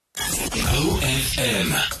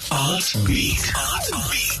OFM Artbeat.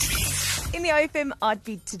 In the OFM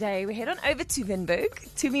Artbeat today, we head on over to Vinburg.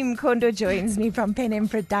 Tumi Mkondo joins me from PENM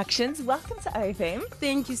Productions. Welcome to OFM.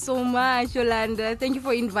 Thank you so much, Yolanda. Thank you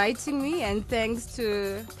for inviting me, and thanks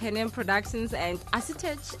to PENM Productions and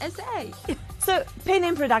artistically SA. So,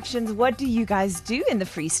 PENM Productions, what do you guys do in the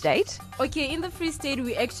Free State? Okay, in the Free State,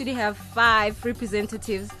 we actually have 5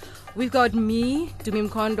 representatives. We've got me, Tumi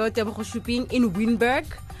Mkondo, Tebogo Shuping in Winburg.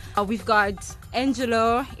 We've got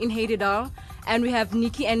Angelo in Heidedal, and we have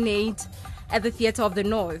Nikki and Nate at the Theatre of the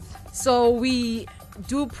North. So we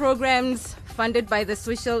do programs funded by the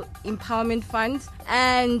Social Empowerment Fund,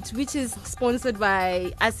 and which is sponsored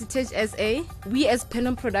by artistically SA. We as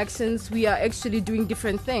PENM Productions, we are actually doing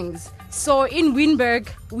different things. So in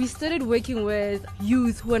Winburg, we started working with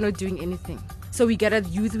youth who are not doing anything. So we gathered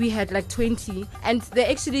youth, we had like 20, and they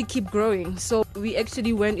actually keep growing. So we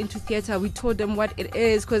actually went into theatre, we told them what it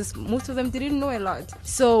is, because most of them didn't know a lot.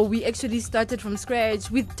 So we actually started from scratch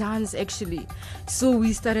with dance actually. So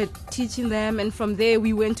we started teaching them, and from there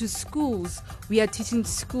we went to schools. We are teaching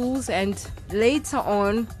schools, and later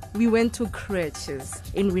on we went to creches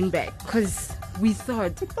in Winburg, because we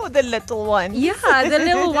thought, Oh, the little ones. yeah, the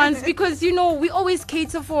little ones, because we always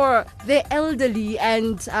cater for the elderly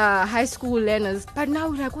and high school learners. But now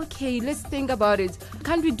we're like, okay, let's think about it.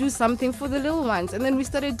 Can't we do something for the little ones? And then we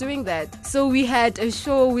started doing that. So we had a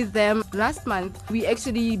show with them last month. We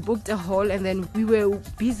actually booked a hall, and then we were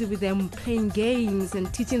busy with them playing games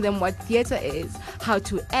and teaching them what theater is, how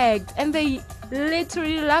to act, and they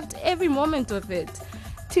literally loved every moment of it.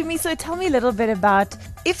 Tumi, so tell me a little bit about,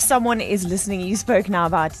 if someone is listening, you spoke now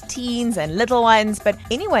about teens and little ones, but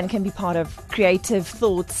anyone can be part of creative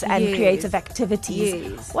thoughts and Yes. creative activities.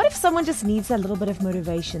 Yes. What if someone just needs a little bit of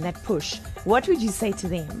motivation, that push? What would you say to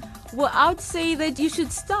them? Well, I would say that you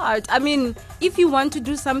should start. I mean, if you want to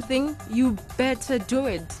do something, you better do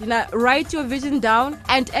it. Write your vision down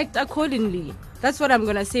and act accordingly. That's what I'm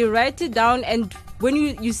going to say. Write it down, and when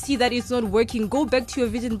you see that it's not working, go back to your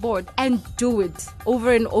vision board and do it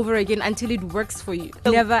over and over again until it works for you.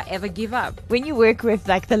 Never, ever give up. When you work with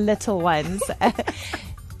like the little ones,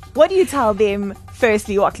 what do you tell them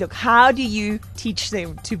firstly? How do you teach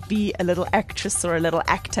them to be a little actress or a little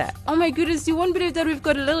actor? Oh my goodness, you won't believe that we've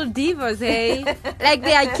got little divas, hey? Like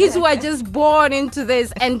there are kids who are just born into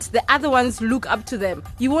this, and the other ones look up to them.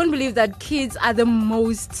 You won't believe that kids are the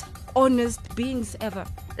most honest beings ever.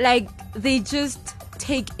 Like they just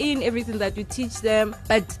take in everything that you teach them,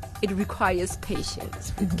 but it requires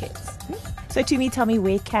patience with kids. So to me, tell me,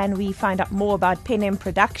 where can we find out more about PENM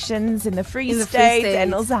Productions in the Free In the Free State, State.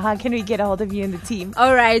 and also how can we get a hold of you and the team?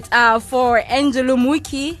 All right, for Angelo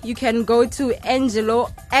Muki, you can go to angelo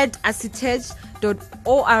at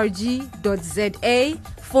artistically.org.za.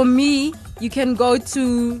 For me, you can go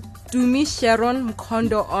to Tumi Sharon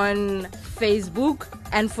Mkondo on Facebook.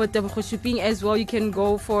 And for Tebogo Shuping as well, you can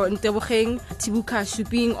go for Ntebogeng Tibuka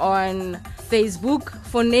Shuping on Facebook.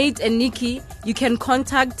 For Nate and Nikki, you can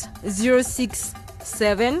contact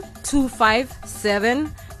 067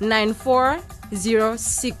 257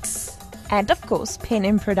 9406. And of course,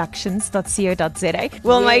 penmproductions.co.za.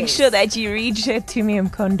 We'll make Yes. sure that you reach Tumi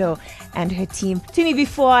Mkondo and her team. Tumi,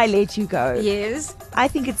 before I let you go, Yes. I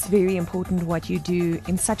think it's very important what you do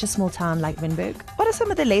in such a small town like Winburg. What are some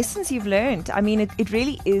of the lessons you've learned? I mean, it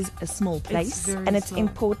really is a small place, very and it's small.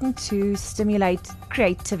 important to stimulate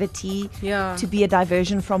creativity, Yeah. to be a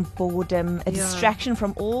diversion from boredom, a Yeah. distraction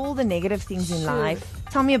from all the negative things in Sure. life.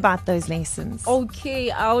 Tell me about those lessons.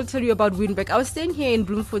 Okay, I'll tell you about Winburg. I was staying here in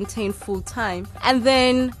Bloemfontein full time, and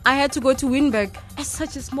then I had to go to Winburg. It's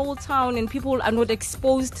such a small town, and people are not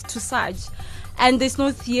exposed to such. And there's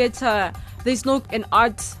no theater, there's no an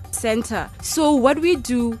art center. So what we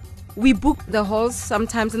do, we book the halls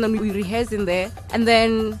sometimes, and then we rehearse in there. And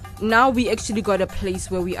then now we actually got a place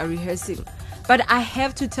where we are rehearsing. But I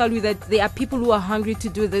have to tell you that there are people who are hungry to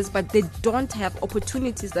do this, but they don't have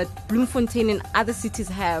opportunities that Bloemfontein and other cities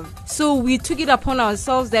have. So we took it upon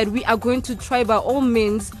ourselves that we are going to try by all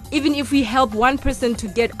means, even if we help one person to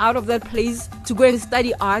get out of that place to go and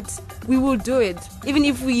study art, we will do it. Even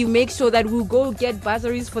if we make sure that we'll go get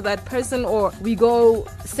bursaries for that person, or we go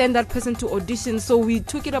send that person to audition. So we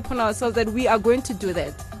took it upon ourselves that we are going to do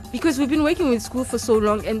that. Because we've been working with school for so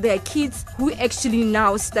long, and there are kids who actually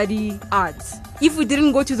now study arts. If we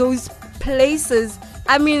didn't go to those places,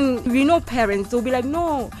 I mean, we know parents, they'll be like,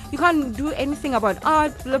 no, you can't do anything about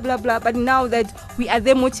art, blah, blah, blah. But now that we are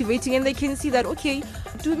there motivating, and they can see that, okay,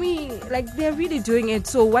 to me, like, they're really doing it,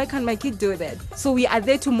 so why can't my kid do that? So we are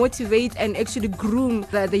there to motivate and actually groom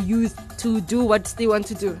the youth to do what they want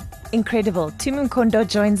to do. incredible. Tumi Mkondo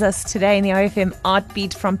joins us today in the RFM Art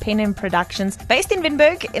Beat from PENM Productions, based in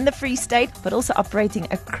Windhoek in the Free State, but also operating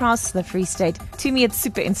across the Free State. Tumi, it's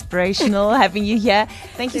super inspirational having you here.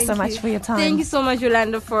 Thank you so much for your time. Thank you so much,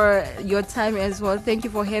 Yolanda, for your time as well. Thank you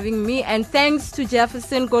for having me. And thanks to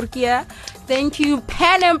Jefferson Gorkia. Thank you,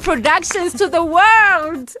 PENM Productions, to the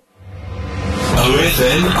world.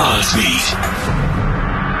 OFM Art Beat.